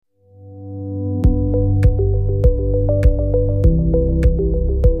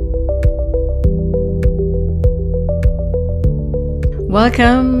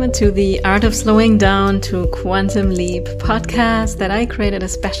Welcome to the Art of Slowing Down to Quantum Leap podcast that I created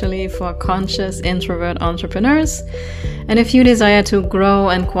especially for conscious introvert entrepreneurs. And if you desire to grow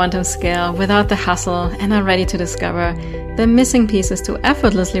and quantum scale without the hustle and are ready to discover the missing pieces to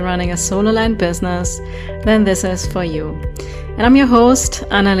effortlessly running a solo-line business, then this is for you. And I'm your host,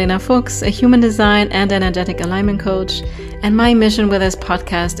 Annalena Fuchs, a human design and energetic alignment coach. And my mission with this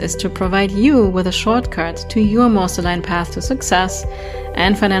podcast is to provide you with a shortcut to your most aligned path to success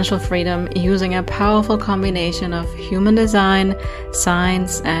and financial freedom using a powerful combination of human design,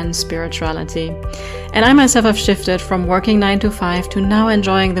 science, and spirituality. And I myself have shifted from working 9 to 5 to now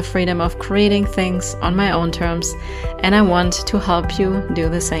enjoying the freedom of creating things on my own terms. And I want to help you do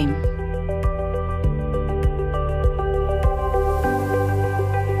the same.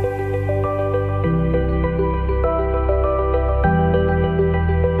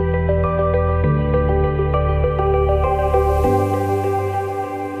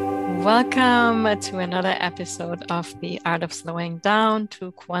 Welcome to another episode of the Art of Slowing Down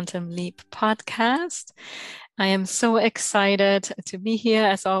to Quantum Leap podcast. I am so excited to be here.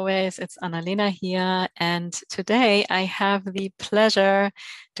 As always, it's Annalena here. And today I have the pleasure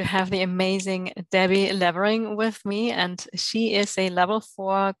to have the amazing Debby Levering with me. And she is a level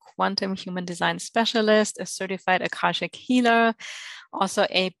 4 quantum human design specialist, a certified Akashic healer, also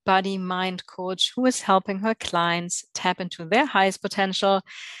a body-mind coach who is helping her clients tap into their highest potential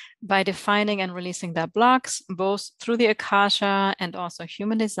by defining and releasing their blocks, both through the Akasha and also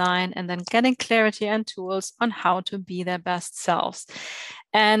human design, and then getting clarity and tools on how to be their best selves.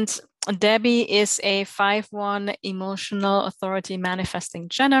 And Debby is a 5-1 emotional authority manifesting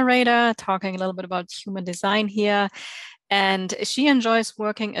generator, talking a little bit about human design here. And she enjoys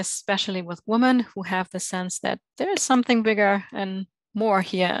working especially with women who have the sense that there is something bigger and more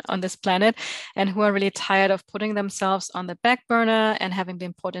here on this planet, and who are really tired of putting themselves on the back burner and having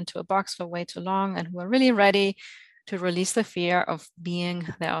been put into a box for way too long, and who are really ready to release the fear of being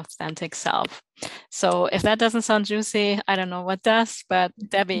their authentic self. So if that doesn't sound juicy, I don't know what does, but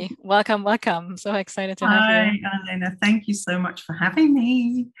Debby, welcome. I'm so excited to have you. Hi, Annalena. Thank you so much for having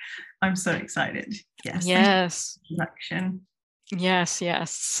me. I'm so excited. Yes. Introduction. Yes.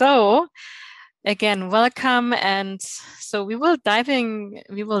 So again, welcome. And so we will dive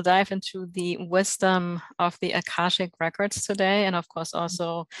into the wisdom of the Akashic records today, and of course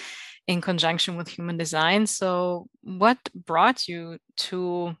also in conjunction with human design. So what brought you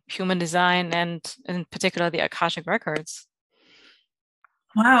to human design and in particular the Akashic records?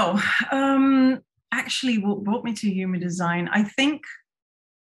 Wow. Actually, what brought me to human design, I think,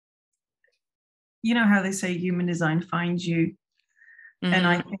 you know how they say human design finds you. Mm-hmm. And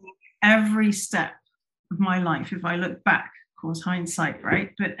I think every step of my life, if I look back, of course, hindsight,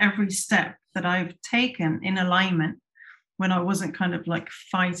 right? But every step that I've taken in alignment when I wasn't kind of like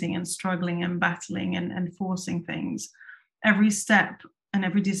fighting and struggling and battling and forcing things, every step and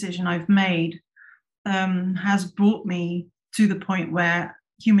every decision I've made has brought me to the point where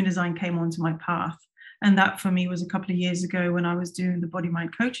human design came onto my path. And that for me was a couple of years ago when I was doing the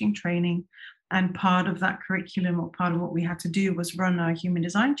body-mind coaching training. And part of that curriculum, or part of what we had to do, was run a human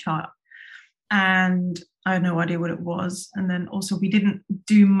design chart. And I had no idea what it was. And then also we didn't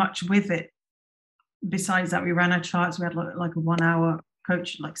do much with it. Besides that, we ran our charts. We had like a 1-hour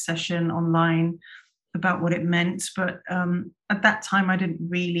coach session online about what it meant. But at that time, I didn't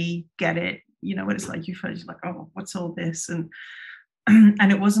really get it. You know what it's like? You feel like, oh, what's all this? And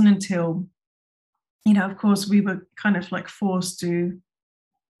it wasn't until, of course, we were kind of like forced to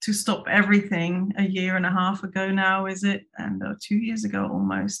stop everything a year and a half ago now, is it? And 2 years ago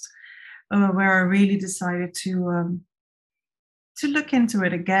almost, where I really decided to look into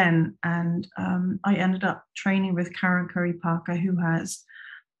it again. And I ended up training with Karen Curry-Parker, who has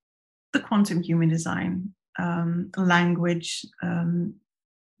the quantum human design language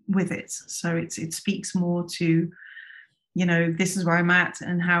with it. So it speaks more to, this is where I'm at,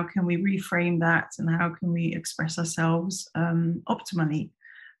 and how can we reframe that, and how can we express ourselves optimally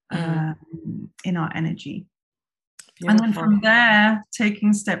in our energy. Beautiful. And then from there,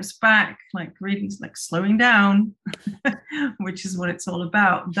 taking steps back, really slowing down, which is what it's all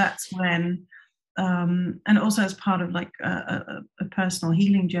about. That's when, and also as part of a personal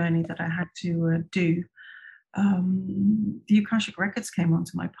healing journey that I had to do, the Akashic records came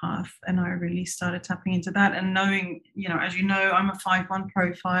onto my path, and I really started tapping into that and knowing, as you know, I'm a 5-1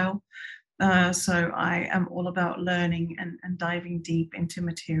 profile. So I am all about learning and diving deep into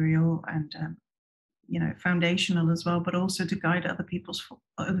material and, foundational as well, but also to guide other people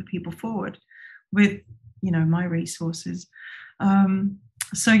forward with, my resources.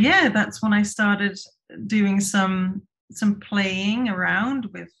 So yeah, that's when I started doing some some playing around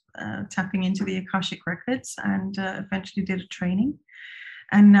with tapping into the Akashic records, and eventually did a training.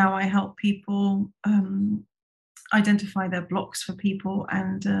 And now I help people identify their blocks for people,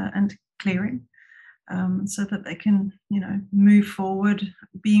 and clearing, so that they can, move forward,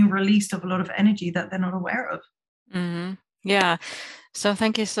 being released of a lot of energy that they're not aware of. Mm-hmm. Yeah. So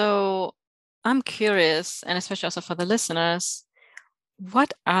thank you. So I'm curious, and especially also for the listeners,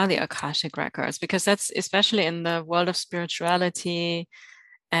 what are the Akashic records? Because that's, especially in the world of spirituality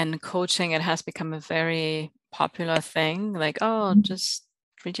and coaching, it has become a very popular thing. Like, oh, just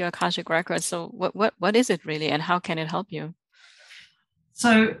read your Akashic records. So what is it really, and how can it help you?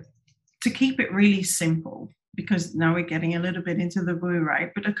 So to keep it really simple, because now we're getting a little bit into the woo,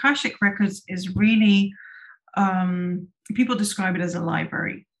 right? But Akashic records is really, people describe it as a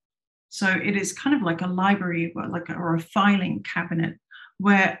library. So it is kind of like a library, or a filing cabinet,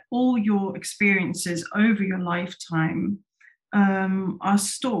 where all your experiences over your lifetime are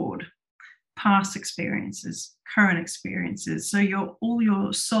stored. Past experiences, current experiences. So all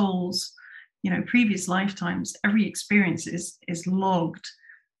your souls, previous lifetimes, every experience is logged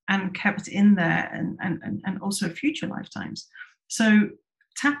and kept in there, and also future lifetimes. So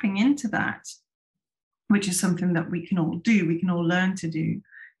tapping into that, which is something that we can all do, we can all learn to do.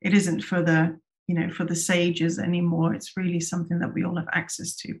 It isn't for the sages anymore. It's really something that we all have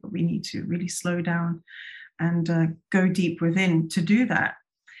access to, but we need to really slow down and go deep within to do that.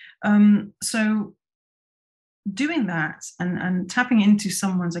 So doing that, and tapping into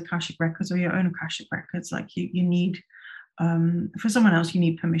someone's Akashic records or your own Akashic records, like you need, for someone else, you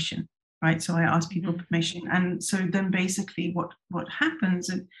need permission, right? So I ask people permission. And so then basically what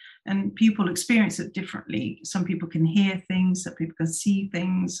happens, and people experience it differently. Some people can hear things, some people can see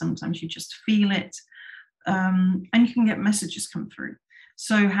things, sometimes you just feel it, and you can get messages come through.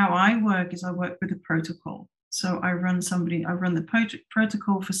 So how I work is I work with a protocol. So I run the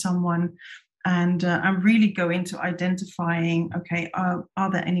protocol for someone, and I really go into identifying, okay,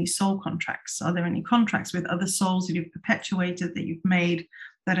 are there any soul contracts? Are there any contracts with other souls that you've perpetuated, that you've made,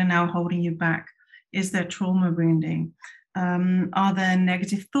 that are now holding you back? Is there trauma wounding? Are there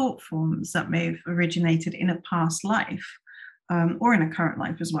negative thought forms that may have originated in a past life, or in a current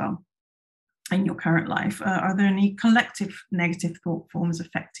life as well? In your current life, are there any collective negative thought forms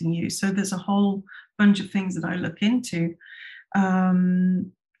affecting you? So there's a whole bunch of things that I look into,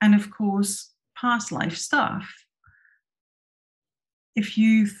 and of course, past life stuff. If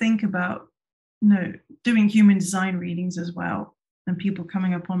you think about, doing human design readings as well, and people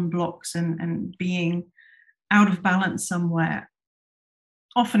coming up on blocks and being out of balance somewhere,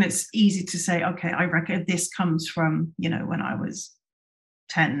 often it's easy to say, okay, I reckon this comes from, when I was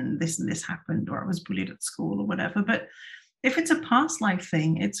 10, this and this happened, or I was bullied at school or whatever. But if it's a past life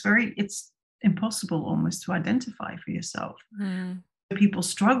thing, it's impossible almost to identify for yourself. People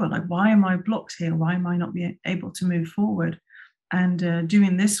struggle, like, why am I blocked here? Why am I not being able to move forward? And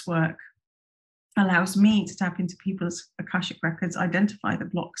doing this work allows me to tap into people's Akashic records, identify the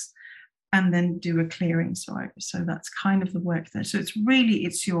blocks, and then do a clearing. So that's kind of the work there. So it's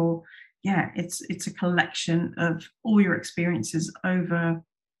a collection of all your experiences over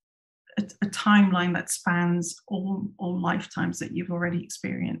a timeline that spans all lifetimes that you've already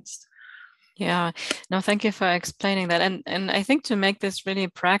experienced. Yeah, no, thank you for explaining that. And I think to make this really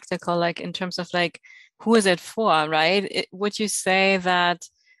practical, like in terms of like, who is it for, right? Would you say that,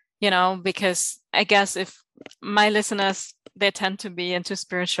 because I guess if my listeners, they tend to be into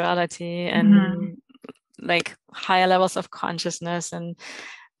spirituality and like higher levels of consciousness, and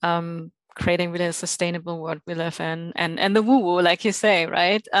creating really a sustainable world we live in, and the woo-woo, like you say,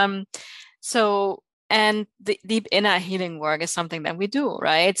 right? So, and the deep inner healing work is something that we do,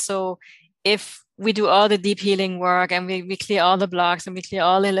 right? So if we do all the deep healing work, and we clear all the blocks, and we clear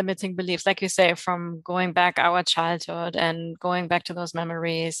all the limiting beliefs, like you say, from going back our childhood and going back to those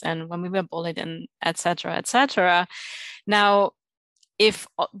memories and when we were bullied, and etc. Now, if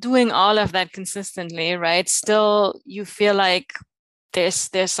doing all of that consistently, right, still you feel like there's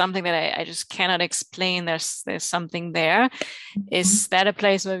something that I just cannot explain, there's something there, is that a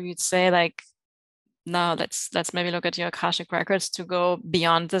place where you'd say, like, no, let's maybe look at your Akashic records to go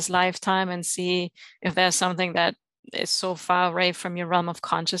beyond this lifetime and see if there's something that is so far away from your realm of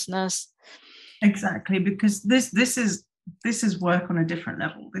consciousness? Exactly, because this is work on a different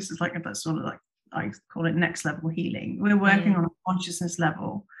level. This is like a sort of, like, I call it next level healing. We're working on a consciousness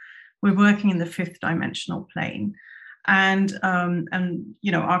level. We're working in the 5th dimensional plane, and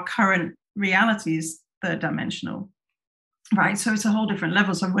our current reality is 3rd dimensional. Right, so it's a whole different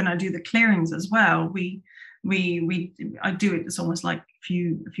level. So when I do the clearings as well, we I do it. It's almost like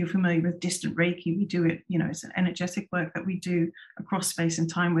if you're familiar with distant Reiki, we do it, it's an energetic work that we do across space and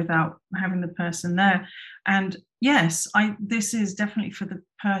time without having the person there. And yes, this is definitely for the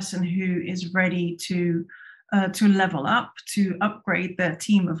person who is ready to level up, to upgrade their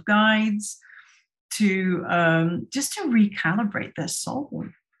team of guides, to just to recalibrate their soul.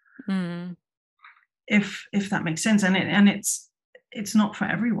 If that makes sense. And it's not for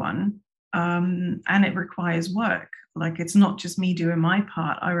everyone. And it requires work. Like, it's not just me doing my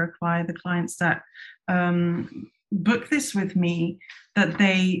part. I require the clients that book this with me, that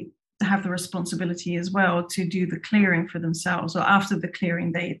they have the responsibility as well to do the clearing for themselves. Or after the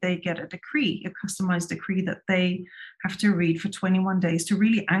clearing, they get a decree, a customized decree that they have to read for 21 days to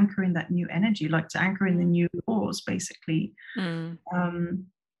really anchor in that new energy, like to anchor in the new laws, basically.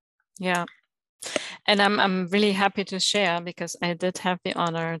 Yeah. And I'm really happy to share, because I did have the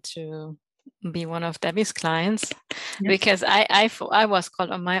honor to be one of Debby's clients. Yep. Because I was called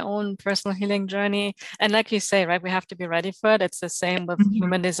on my own personal healing journey. And like you say, right, we have to be ready for it. It's the same with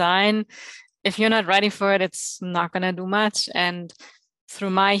human design. If you're not ready for it, it's not going to do much. And through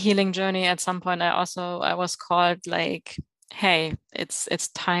my healing journey, at some point, I was called, like, hey, it's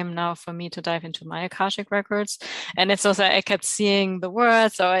time now for me to dive into my Akashic records. And it's also, I kept seeing the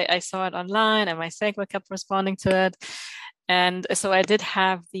words, so I saw it online, and my sacral kept responding to it. And so I did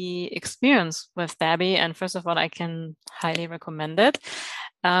have the experience with Debby, and first of all, I can highly recommend it.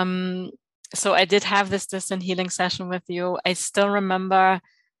 So I did have this distant healing session with you. I still remember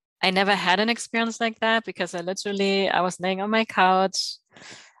I never had an experience like that, because I was laying on my couch.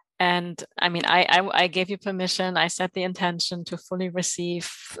 And I mean, I gave you permission. I set the intention to fully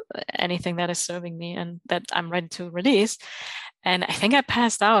receive anything that is serving me and that I'm ready to release. And I think I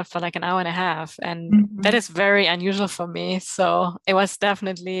passed out for like an hour and a half. And that is very unusual for me. So it was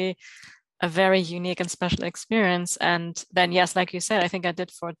definitely a very unique and special experience. And then, yes, like you said, I think I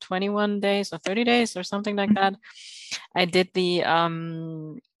did for 21 days or 30 days or something like that. I did the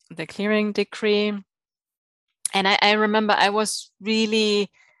clearing decree. And I remember I was really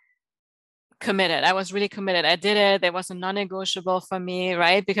committed. I did it. It was a non-negotiable for me,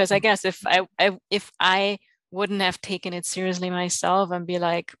 right? Because I guess if I wouldn't have taken it seriously myself and be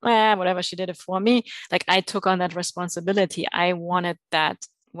like, whatever, she did it for me, like, I took on that responsibility. I wanted that,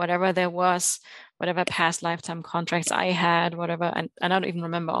 whatever there was, whatever past lifetime contracts I had, whatever, and I don't even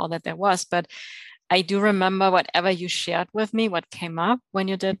remember all that there was, but I do remember whatever you shared with me, what came up when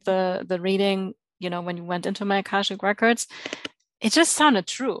you did the reading, when you went into my Akashic records, it just sounded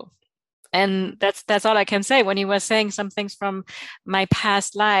true. And that's all I can say. When you were saying some things from my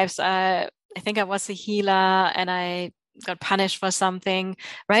past lives, I think I was a healer and I got punished for something,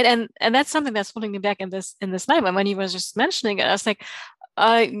 right? And that's something that's holding me back in this life. And when you were just mentioning it, I was like,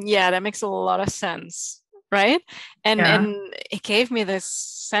 yeah, that makes a lot of sense, right? And it gave me this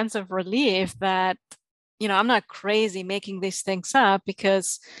sense of relief that, I'm not crazy making these things up,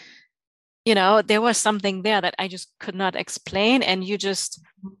 because there was something there that I just could not explain. And you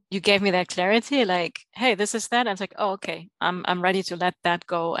gave me that clarity, like, hey, this is that. And it's like, oh, okay, I'm ready to let that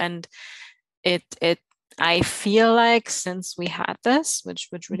go. And I feel like since we had this, which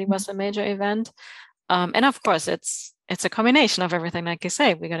really was a major event, and of course it's a combination of everything, like you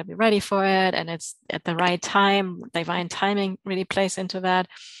say, we got to be ready for it, and it's at the right time. Divine timing really plays into that.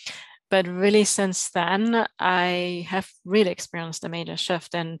 But really, since then, I have really experienced a major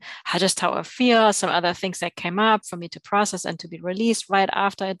shift in how I feel. Some other things that came up for me to process and to be released right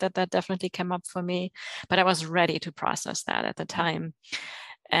after it, that definitely came up for me. But I was ready to process that at the time.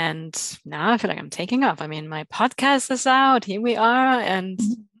 And now I feel like I'm taking off. I mean, my podcast is out. Here we are. And,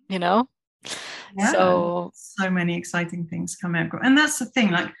 so many exciting things come out. And that's the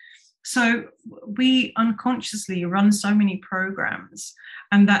thing, like, so we unconsciously run so many programs,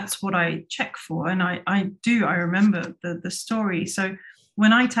 and that's what I check for. And I remember the story. So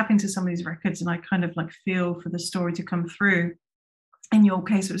when I tap into some of these records and I kind of like feel for the story to come through, in your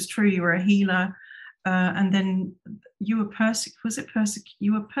case, it was true. You were a healer, and then you were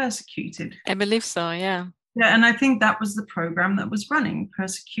you were persecuted. I believe so. Yeah. Yeah, and I think that was the program that was running,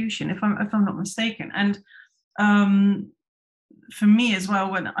 persecution, if I'm not mistaken. And for me as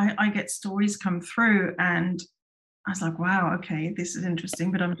well, when I get stories come through, and I was like, wow, okay, this is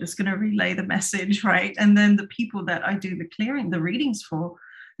interesting, but I'm just going to relay the message, right? And then the people that I do the readings for,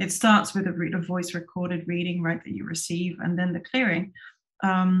 it starts with a voice recorded reading, right, that you receive, and then the clearing.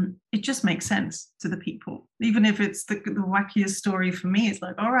 It just makes sense to the people, even if it's the wackiest story. For me, it's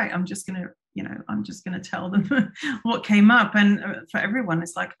like, all right, I'm just gonna tell them what came up. And for everyone,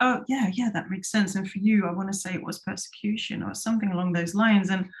 it's like, oh yeah, that makes sense. And for you, I want to say it was persecution or something along those lines.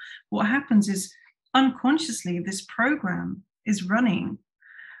 And what happens is unconsciously this program is running,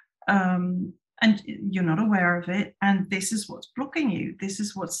 and you're not aware of it, and this is what's blocking you, this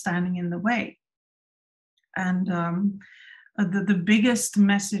is what's standing in the way. And the biggest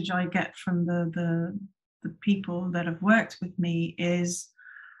message I get from the people that have worked with me is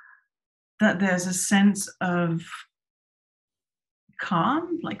that there's a sense of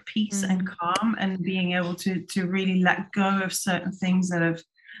calm, like peace and calm, and being able to really let go of certain things that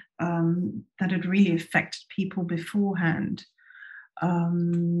had really affected people beforehand.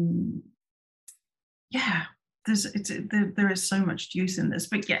 Yeah, there is so much juice in this,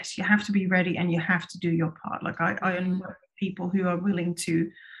 but yes, you have to be ready and you have to do your part. Like I only work with people who are willing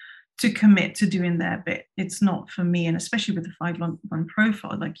to commit to doing their bit. It's not for me, and especially with the 5-1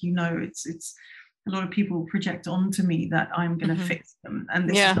 profile, like, you know, it's a lot of people project onto me that I'm going to fix them, and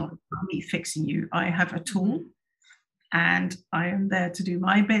this is not about me fixing you. I have a tool, and I am there to do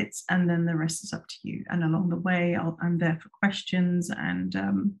my bits, and then the rest is up to you. And along the way, I'm there for questions, and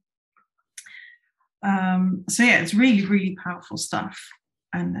so yeah, it's really, really powerful stuff,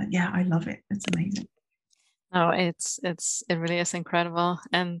 and yeah, I love it. It's amazing. No, it really is incredible,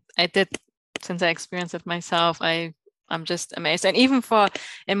 and since I experienced it myself, I'm just amazed. And even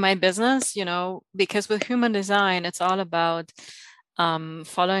in my business, you know, because with human design, it's all about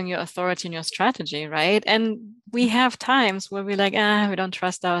following your authority and your strategy, right? And we have times where we're like, we don't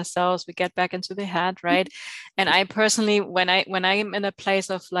trust ourselves. We get back into the head, right? And I personally, when I'm in a place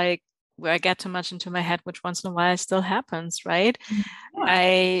of like where I get too much into my head, which once in a while still happens, right?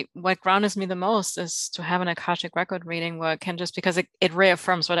 What grounds me the most is to have an Akashic record reading where it can, just because it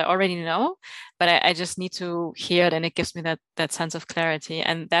reaffirms what I already know, but I just need to hear it, and it gives me that sense of clarity.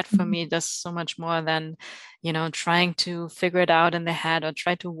 And that for me does so much more than, you know, trying to figure it out in the head or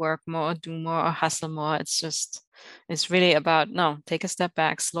try to work more or do more or hustle more. It's really about, no, take a step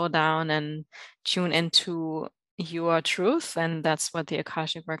back, slow down, and tune into your truth. And that's what the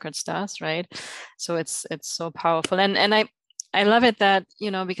Akashic records does, right? So it's so powerful. And I love it that,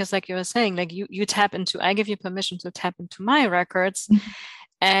 you know, because like you were saying, like you I give you permission to tap into my records.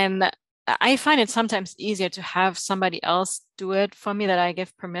 And I find it sometimes easier to have somebody else do it for me, that I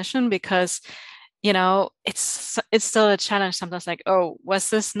give permission, because, you know, it's still a challenge sometimes, like, oh, was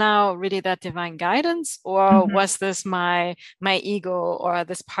this now really that divine guidance, or was this my ego, or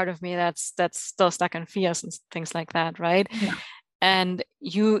this part of me that's still stuck in fears and things like that, right? Yeah. And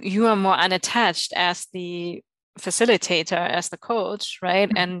you are more unattached as the facilitator, as the coach,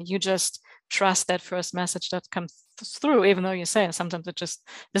 right? And you just trust that first message that comes through, even though you say sometimes it just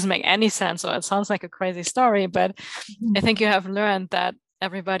doesn't make any sense, or it sounds like a crazy story. But I think you have learned that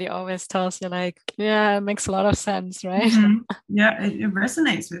everybody always tells you, like, yeah, it makes a lot of sense, right? Yeah, it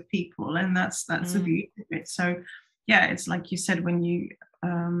resonates with people, and that's the beauty of it. So yeah, it's like you said, when you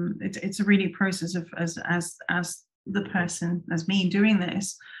it's a really process of as the person, as me doing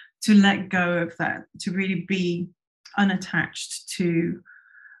this, to let go of that, to really be unattached to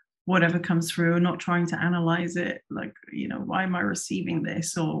whatever comes through, and not trying to analyze it, like, you know, why am I receiving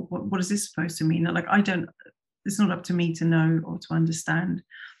this, or what is this supposed to mean? Like, it's not up to me to know or to understand.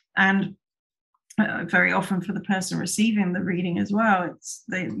 And very often for the person receiving the reading as well,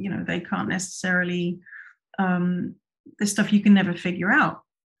 they can't necessarily, there's stuff you can never figure out,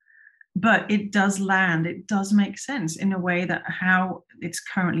 but it does land, it does make sense in a way that how it's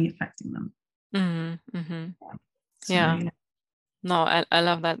currently affecting them. So, yeah. No, I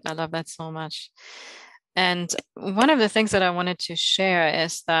love that. I love that so much. And one of the things that I wanted to share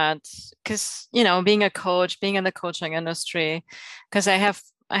is that, because, you know, being a coach, being in the coaching industry, because I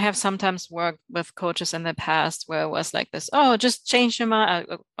have sometimes worked with coaches in the past where it was like this, oh, just change your mind,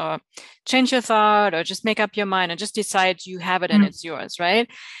 or change your thought, or just make up your mind and just decide you have it and it's yours, right?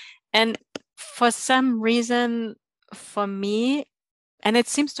 And for some reason, for me, and it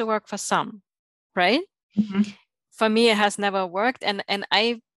seems to work for some, right? For me, it has never worked. And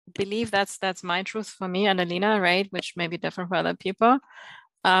I believe that's my truth for me, Annalena, right? Which may be different for other people.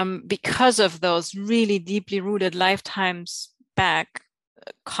 Because of those really deeply rooted lifetimes back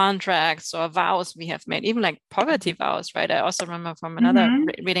contracts or vows we have made, even like poverty vows, right? I also remember from another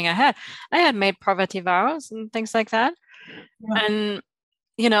reading I had made poverty vows and things like that. And,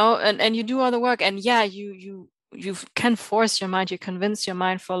 you know, and you do all the work, and yeah, you can force your mind, you convince your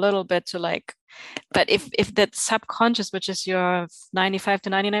mind for a little bit to, like, but if that subconscious, which is your 95 to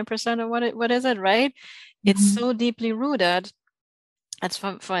 99%, or what is it, right? It's so deeply rooted. That's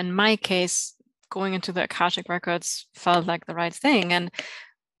for in my case, going into the Akashic records felt like the right thing. And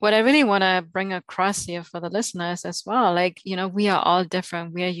what I really want to bring across here for the listeners as well, like, you know, we are all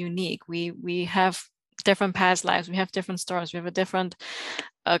different. We are unique. We have different past lives. We have different stories. We have a different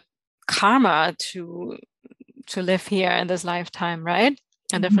karma to live here in this lifetime, right?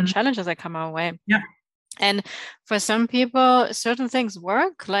 And different challenges that come our way. Yeah. And for some people, certain things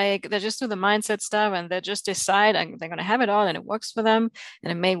work, like they just do the mindset stuff and they just decide and they're going to have it all and it works for them,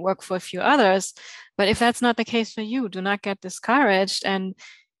 and it may work for a few others. But if that's not the case for you, do not get discouraged. And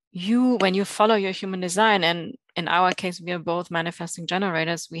when you follow your human design, and in our case, we are both manifesting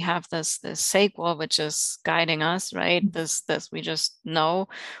generators, we have this sacral, which is guiding us, right? This we just know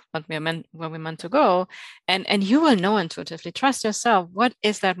where we're meant to go. And you will know intuitively. Trust yourself. What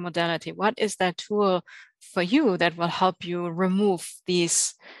is that modality? What is that tool for you that will help you remove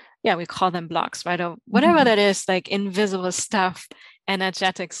these, we call them blocks, right? Or whatever that is, like invisible stuff,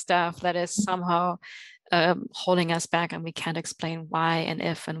 energetic stuff that is somehow holding us back, and we can't explain why and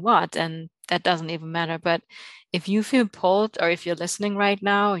if and what, and that doesn't even matter. But if you feel pulled, or if you're listening right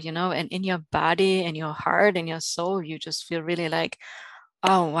now, and in your body, in your heart, in your soul, you just feel really like,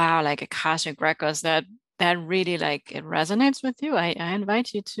 oh wow, like Akashic records, that really, like, it resonates with you, I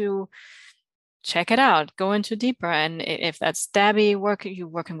invite you to check it out, go into deeper. And if that's Debby you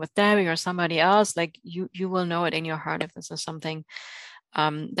working with Debby or somebody else, like you will know it in your heart if this is something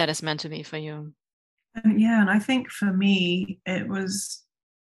that is meant to be for you. Yeah, and I think for me, it's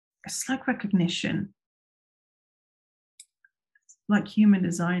like recognition, like human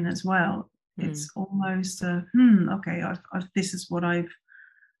design as well. It's almost okay, this is what I've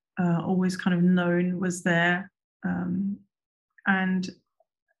always kind of known was there, and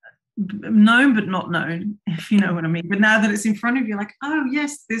known but not known, if you know what I mean. But now that it's in front of you, like, oh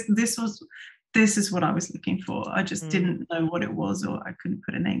yes, this is what I was looking for. I just didn't know what it was, or I couldn't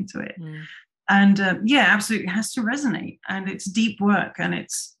put a name to it. And absolutely, it has to resonate, and it's deep work, and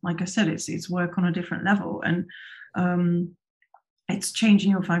it's, like I said, it's work on a different level, and it's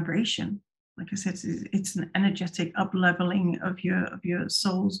changing your vibration. Like I said, it's an energetic up-leveling of your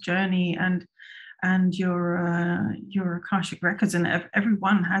soul's journey, and your Akashic records. And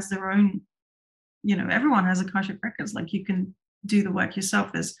everyone has their own, everyone has Akashic records. Like, you can do the work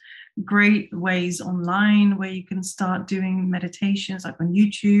yourself. There's great ways online where you can start doing meditations, like on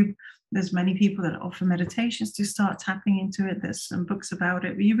YouTube. There's many people that offer meditations to start tapping into it. There's some books about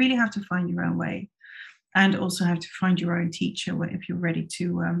it, but you really have to find your own way, and also have to find your own teacher if you're ready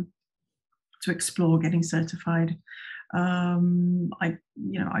to explore getting certified. It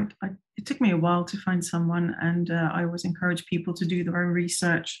took me a while to find someone, and I always encourage people to do their own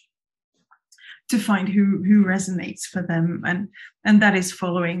research to find who resonates for them, and that is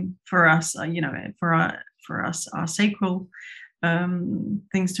following for us, for us, our sacral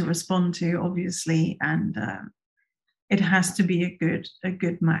things to respond to, obviously, and it has to be a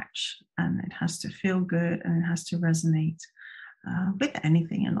good match, and it has to feel good, and it has to resonate with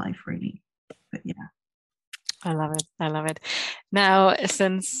anything in life, really. But yeah, I love it. Now,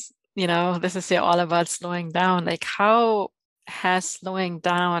 since this is all about slowing down, like, how has slowing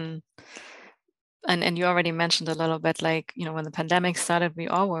down, and you already mentioned a little bit, like, when the pandemic started, we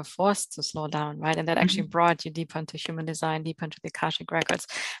all were forced to slow down, right? And that actually brought you deeper into human design, deeper into the Akashic records.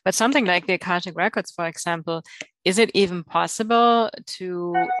 But something like the Akashic records, for example, is it even possible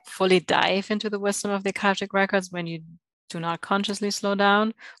to fully dive into the wisdom of the Akashic records when you do not consciously slow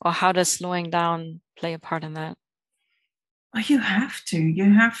down? Or how does slowing down play a part in that? You have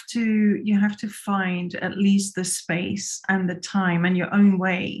to find at least the space and the time and your own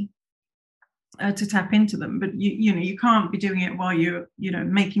way to tap into them. But you can't be doing it while you're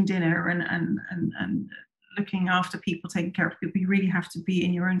making dinner and looking after people, taking care of people. You really have to be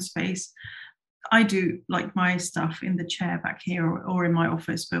in your own space. I do like my stuff in the chair back here or in my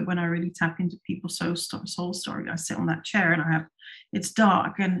office, but when I really tap into people's soul story, I sit on that chair, and it's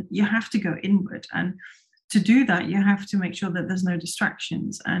dark, and you have to go inward. And to do that, you have to make sure that there's no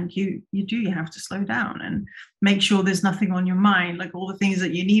distractions, and you have to slow down and make sure there's nothing on your mind, like all the things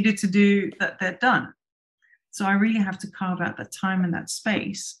that you needed to do, that they're done. So I really have to carve out that time and that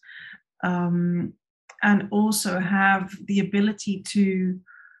space, and also have the ability to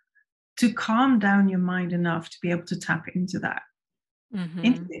calm down your mind enough to be able to tap into that,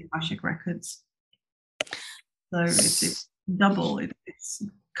 into the Akashic records. So it's double. It's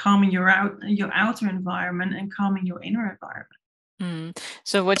calming your outer environment and calming your inner environment.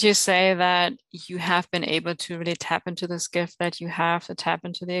 So would you say that you have been able to really tap into this gift that you have to tap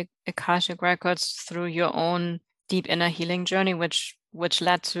into the Akashic records through your own deep inner healing journey, which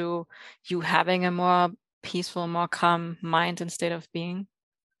led to you having a more peaceful, more calm mind and state of being?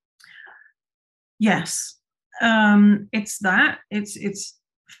 Yes, it's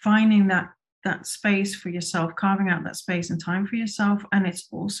finding that space for yourself, carving out that space and time for yourself, and it's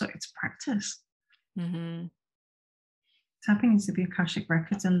practice. tapping into the Akashic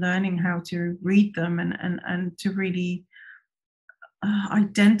records and learning how to read them and to really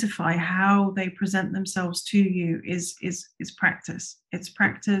identify how they present themselves to you is practice. It's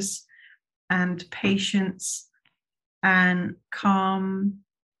practice and patience and calm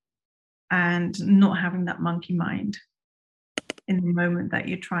and not having that monkey mind in the moment that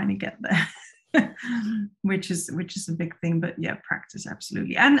you're trying to get there. which is a big thing. But yeah, practice,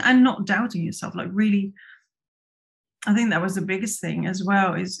 absolutely. And not doubting yourself, like really, I think that was the biggest thing as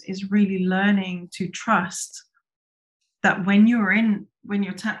well, is really learning to trust that when you're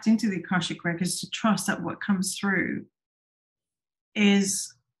tapped into the Akashic records, to trust that what comes through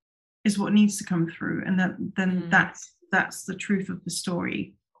is what needs to come through, and that's the truth of the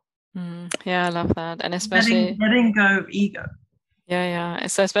story. Yeah, I love that. And especially letting go of ego. Yeah.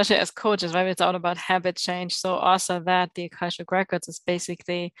 So especially as coaches, right? It's all about habit change. So also that the Akashic records is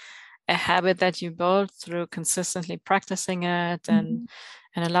basically a habit that you build through consistently practicing it and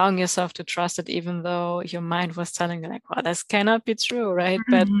allowing yourself to trust it, even though your mind was telling you like, well, this cannot be true, right?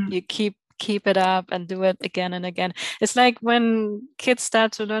 But you keep it up and do it again and again. It's like when kids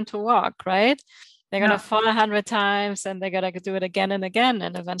start to learn to walk, right? They're gonna fall 100 times and they're gonna do it again and again,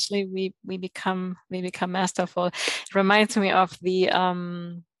 and eventually we become masterful. It reminds me of the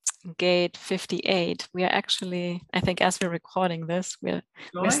gate 58. We are actually, I think, as we're recording this, we're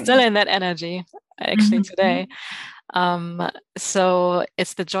still in that energy actually today. So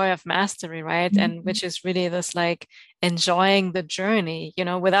it's the joy of mastery, right? And which is really this like enjoying the journey,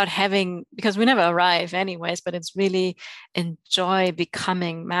 without having, because we never arrive anyways, but it's really enjoy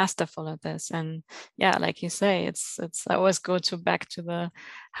becoming masterful at this. And yeah, like you say, it's I always go back to the,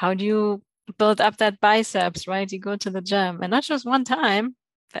 how do you build up that biceps, right? You go to the gym, and not just one time.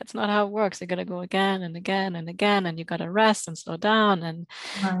 That's not how it works. You got to go again and again and again, and you got to rest and slow down and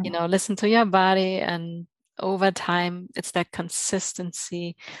listen to your body. And over time, it's that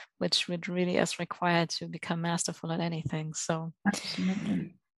consistency which really is required to become masterful at anything. So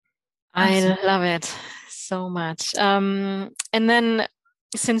absolutely. I love it so much. And then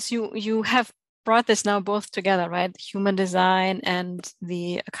since you have brought this now both together, right? Human design and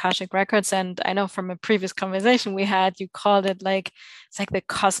the Akashic records. And I know from a previous conversation we had, you called it like, it's like the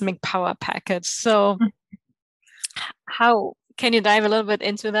cosmic power package. So how can you dive a little bit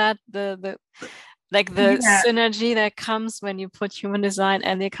into that? The synergy that comes when you put human design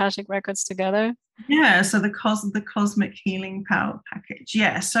and the Akashic records together? Yeah, so the cosmic healing power package.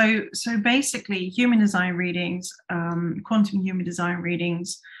 Yeah, so basically human design readings, quantum human design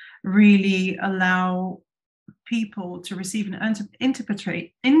readings really allow people to receive an interpretation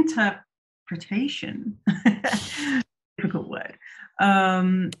difficult word,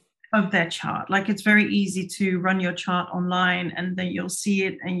 of their chart. Like, it's very easy to run your chart online and then you'll see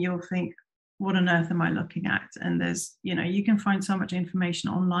it and you'll think, what on earth am I looking at? And there's, you can find so much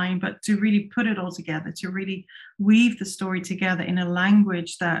information online, but to really put it all together, to really weave the story together in a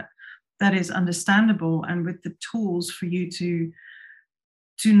language that is understandable, and with the tools for you to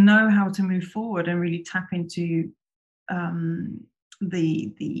know how to move forward and really tap into the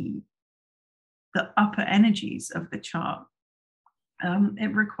upper energies of the chart.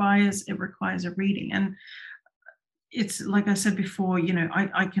 It requires a reading. And it's like I said before,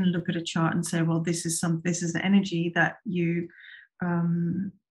 I can look at a chart and say, well, this is the energy that you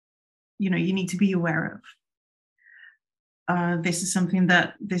need to be aware of. This is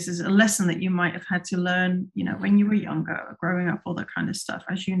a lesson that you might have had to learn, when you were younger, growing up, all that kind of stuff,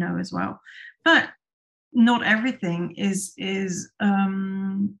 as you know as well. But not everything is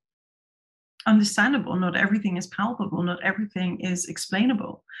understandable. Not everything is palpable. Not everything is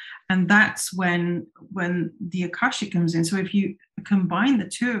explainable. And that's when the Akashic comes in. So if you combine the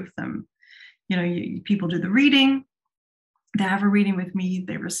two of them, people do the reading, they have a reading with me,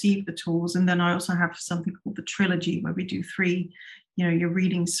 they receive the tools. And then I also have something called the trilogy, where we do three, your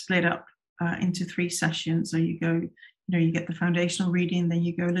readings split up into 3 sessions. So you go, you get the foundational reading, then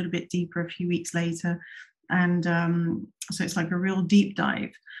you go a little bit deeper a few weeks later. And so it's like a real deep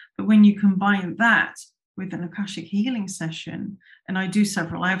dive. But when you combine that with an Akashic healing session, and I do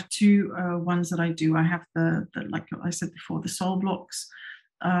several, I have 2 ones that I do. I have the like I said before, the soul blocks.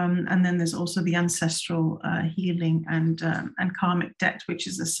 And then there's also the ancestral healing and karmic debt, which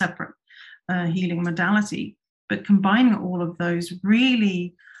is a separate healing modality. But combining all of those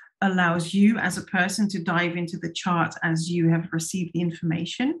really allows you as a person to dive into the chart as you have received the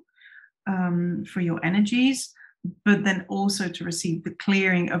information for your energies, but then also to receive the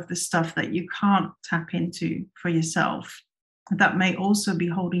clearing of the stuff that you can't tap into for yourself. That may also be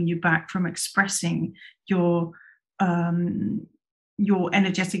holding you back from expressing your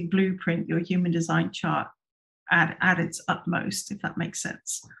energetic blueprint, your human design chart, at its utmost, if that makes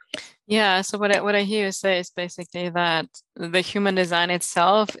sense. Yeah. So what I hear you say is basically that the human design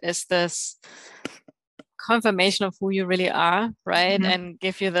itself is this confirmation of who you really are, right? Mm-hmm. And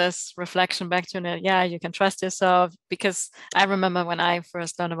give you this reflection back to it. Yeah, you can trust yourself. Because I remember when I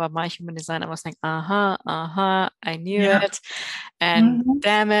first learned about my human design, I was like, I knew Yeah. it. And Mm-hmm.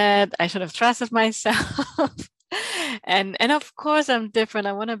 damn it, I should have trusted myself. And of course I'm different.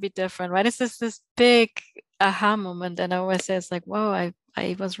 I want to be different, right? It's just this big aha moment. And I always say it's like, whoa,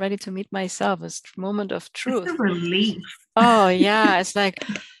 I was ready to meet myself. This moment of It's a truth. relief. Oh yeah, it's like,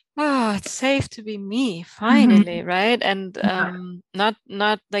 oh, it's safe to be me Mm-hmm. finally, right? And Yeah.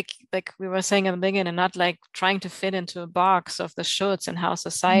 not like we were saying in the beginning, not like trying to fit into a box of the shoulds and how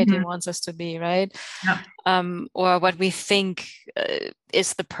society Mm-hmm. wants us to be, right? Yeah. Or what we think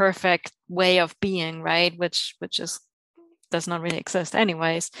is the perfect way of being, right? Which is does not really exist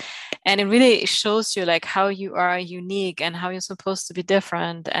anyways. And it really shows you like how you are unique and how you're supposed to be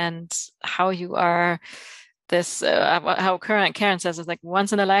different, and how you are this how Karen says it's like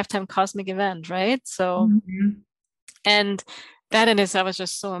once in a lifetime cosmic event, right? So, Mm-hmm. and that in itself is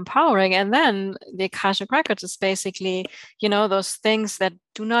just so empowering. And then the Akashic records is basically, those things that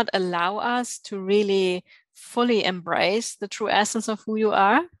do not allow us to really fully embrace the true essence of who you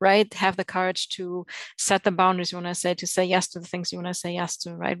are, right? Have the courage to set the boundaries you want to say yes to the things you want to say yes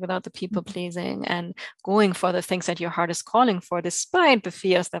to, right? Without the people pleasing, and going for the things that your heart is calling for, despite the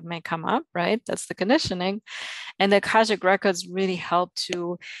fears that may come up, right? That's the conditioning. And the Akashic records really help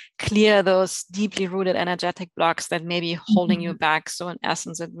to clear those deeply rooted energetic blocks that may be holding you Mm-hmm. back. So in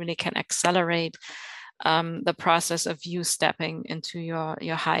essence, it really can accelerate the process of you stepping into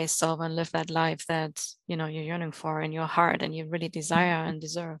your highest self and live that life that you're yearning for in your heart and you really desire and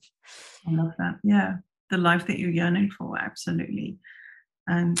deserve. I love that. Yeah, the life that you're yearning for, absolutely.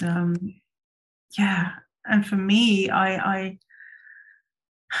 And yeah, and for me, I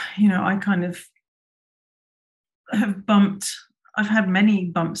kind of have bumped. I've had many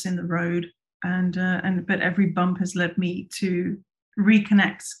bumps in the road, and but every bump has led me to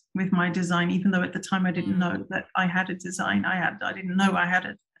reconnect with my design. Even though at the time I didn't know that I had a design, I didn't know I had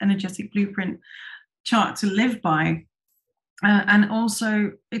an energetic blueprint chart to live by. And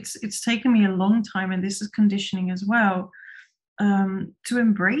also, it's taken me a long time, and this is conditioning as well, to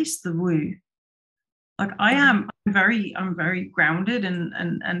embrace the woo. Like I'm very grounded,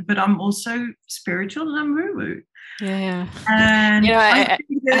 and but I'm also spiritual and I'm woo woo. Yeah, And I I,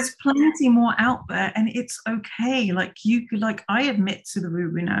 think there's plenty more out there, and it's okay. Like you could, like I admit to the woo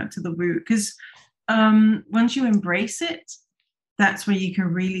woo now, to the woo, because once you embrace it, that's where you can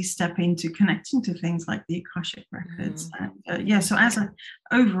really step into connecting to things like the Akashic records. And yeah, so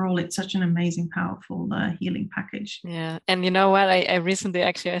overall, it's such an amazing, powerful healing package. yeah. And you know what? I recently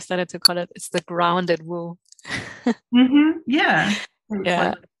actually I started to call it's the grounded woo. Mm-hmm. Yeah. It's Yeah.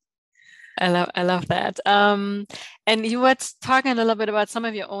 like, I love that. And you were talking a little bit about some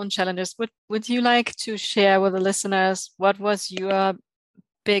of your own challenges. Would you like to share with the listeners what was your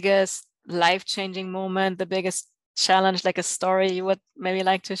biggest life-changing moment, the biggest challenge, like a story you would maybe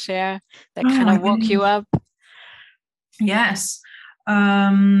like to share that kind oh, of woke you up? yes.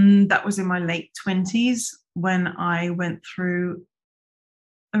 That was in my late 20s when I went through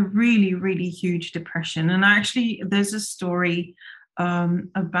a really, really huge depression. And actually, there's a story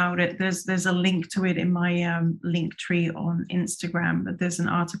about it. There's a link to it in my link tree on Instagram. But there's an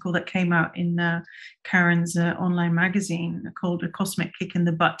article that came out in Karen's online magazine called "A Cosmic Kick in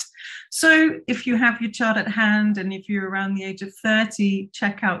the Butt." So if you have your chart at hand, and if you're around the age of 30,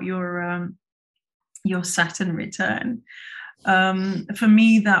 check out your Saturn return. For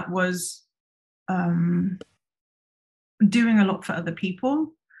me, that was doing a lot for other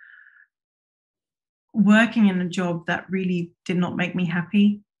people, working in a job that really did not make me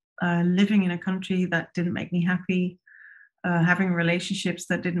happy, living in a country that didn't make me happy, having relationships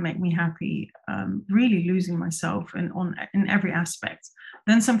that didn't make me happy, really losing myself in every aspect.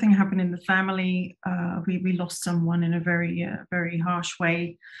 Then something happened in the family. We lost someone in a very harsh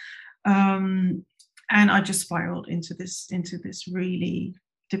way, and I just spiraled into this really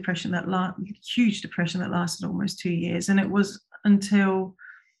depression huge depression that lasted almost 2 years. And it was until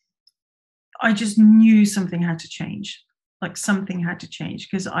I just knew something had to change. Like something had to change,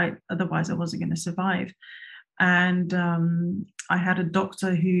 because otherwise I wasn't going to survive. And I had a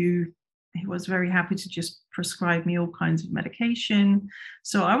doctor who was very happy to just prescribe me all kinds of medication.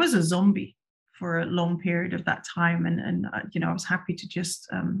 So I was a zombie for a long period of that time, and I was happy to just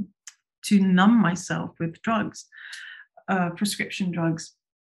to numb myself with drugs, prescription drugs.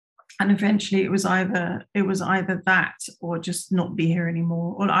 And eventually it was either that or just not be here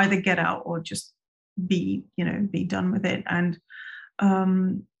anymore, or either get out or just be done with it. And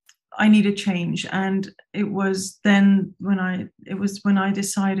I needed change. And it was when I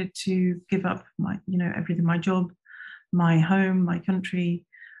decided to give up my, everything, my job, my home, my country,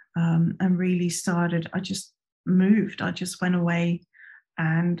 and really started. I just moved. I just went away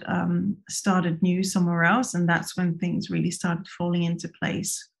and started new somewhere else. And that's when things really started falling into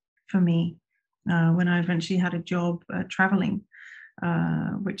place for me. When I eventually had a job traveling,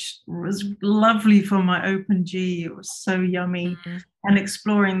 which was lovely for my open G. It was so yummy, and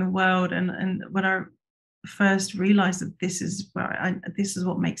exploring the world. And when I first realized that this is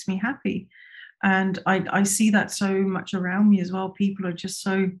what makes me happy. And I see that so much around me as well. People are just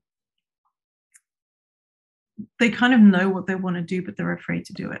they kind of know what they want to do, but they're afraid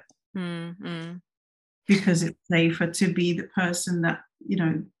to do it. Because it's safer to be the person that,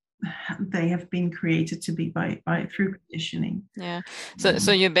 they have been created to be by through conditioning. Yeah.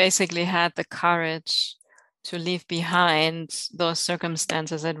 So you basically had the courage to leave behind those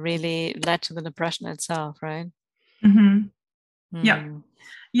circumstances that really led to the depression itself, right?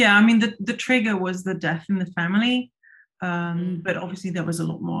 Yeah. I mean, the trigger was the death in the family, but obviously there was a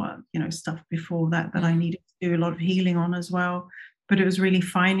lot more, stuff before that I needed to do a lot of healing on as well. But it was really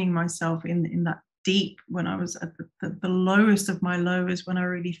finding myself in that deep, when I was at the lowest of my lows, when I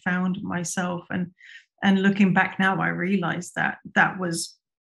really found myself. And looking back now, I realized that was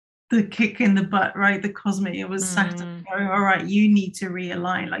the kick in the butt, right? The cosmic, it was Saturn going, all right, you need to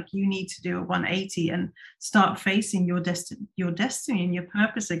realign, like you need to do a 180 and start facing your destiny and your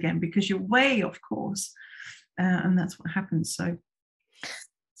purpose again, because you're way off course. And that's what happens. So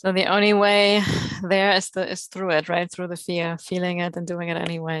the only way there is through it, right? Through the fear, feeling it and doing it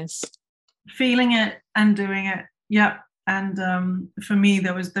anyways. Feeling it and doing it. Yeah. And for me,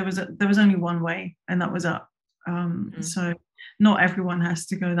 there was only one way, and that was up. So not everyone has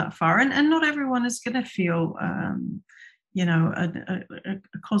to go that far, and not everyone is going to feel a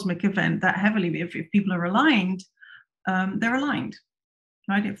cosmic event that heavily. If people are aligned, they're aligned,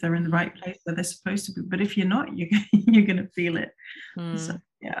 right? If they're in the right place where they're supposed to be. But if you're not, you're going to feel it. So,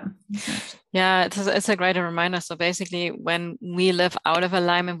 yeah, it's a great reminder. So basically, when we live out of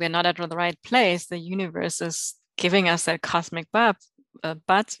alignment, we're not at the right place. The universe is giving us that cosmic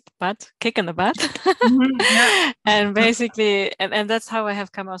kick in the butt. And basically, and that's how I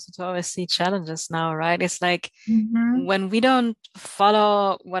have come also to always see challenges now, right? It's like when we don't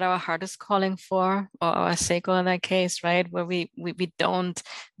follow what our heart is calling for, or our sacral in that case, right? Where we don't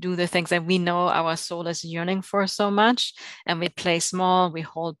do the things that we know our soul is yearning for so much, and we play small, we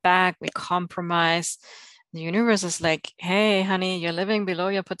hold back, we compromise. The universe is like, hey, honey, you're living below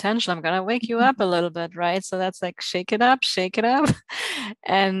your potential. I'm going to wake you up a little bit, right? So that's like, shake it up.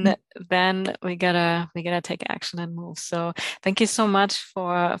 And then we gotta take action and move. So thank you so much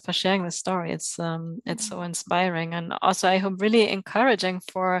for sharing the story. It's so inspiring. And also, I hope really encouraging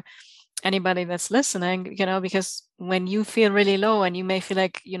for anybody that's listening, because when you feel really low and you may feel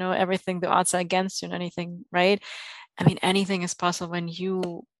like, everything, the odds are against you and anything, right? I mean, anything is possible when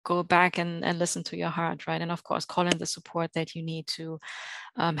you go back and listen to your heart, right? And of course, call in the support that you need to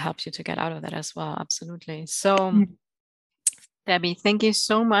help you to get out of that as well. Absolutely. So, Debby, thank you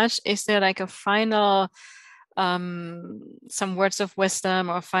so much. Is there like a final, some words of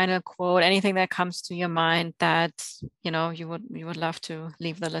wisdom or final quote, anything that comes to your mind that, you would love to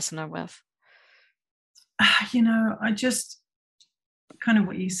leave the listener with? I just kind of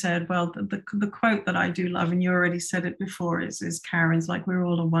what you said. Well, the quote that I do love, and you already said it before, is Karen's, like, we're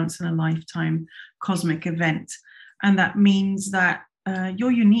all a once in a lifetime cosmic event. And that means that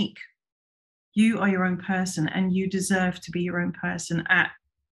you're unique. You are your own person, and you deserve to be your own person at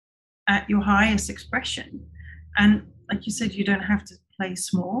your highest expression. And like you said, you don't have to play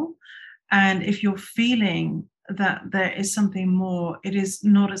small. And if you're feeling that there is something more, it is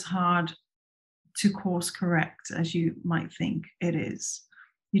not as hard to course correct as you might think it is.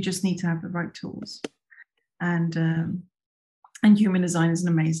 You just need to have the right tools. And human design is an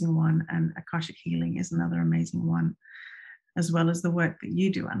amazing one, and Akashic healing is another amazing one, as well as the work that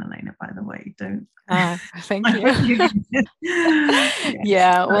you do, Annalena, by the way. Don't. Thank you.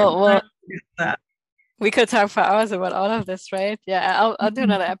 Yeah, well, we could talk for hours about all of this, right? Yeah, I'll do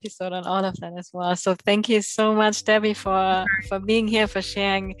another episode on all of that as well. So thank you so much, Debby, for being here, for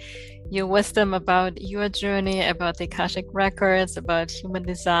sharing your wisdom about your journey, about the Akashic records, about human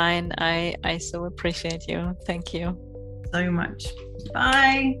design. I so appreciate you. Thank you so much.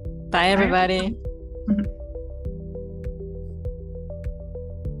 Bye. Bye, everybody.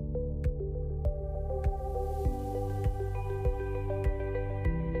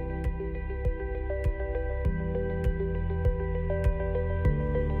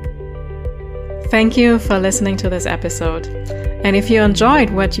 Thank you for listening to this episode. And if you enjoyed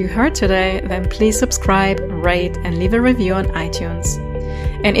what you heard today, then please subscribe, rate, and leave a review on iTunes.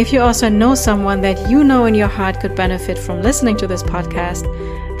 And if you also know someone that you know in your heart could benefit from listening to this podcast,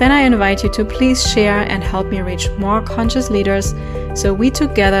 then I invite you to please share and help me reach more conscious leaders so we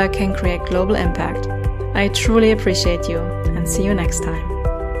together can create global impact. I truly appreciate you, and see you next time.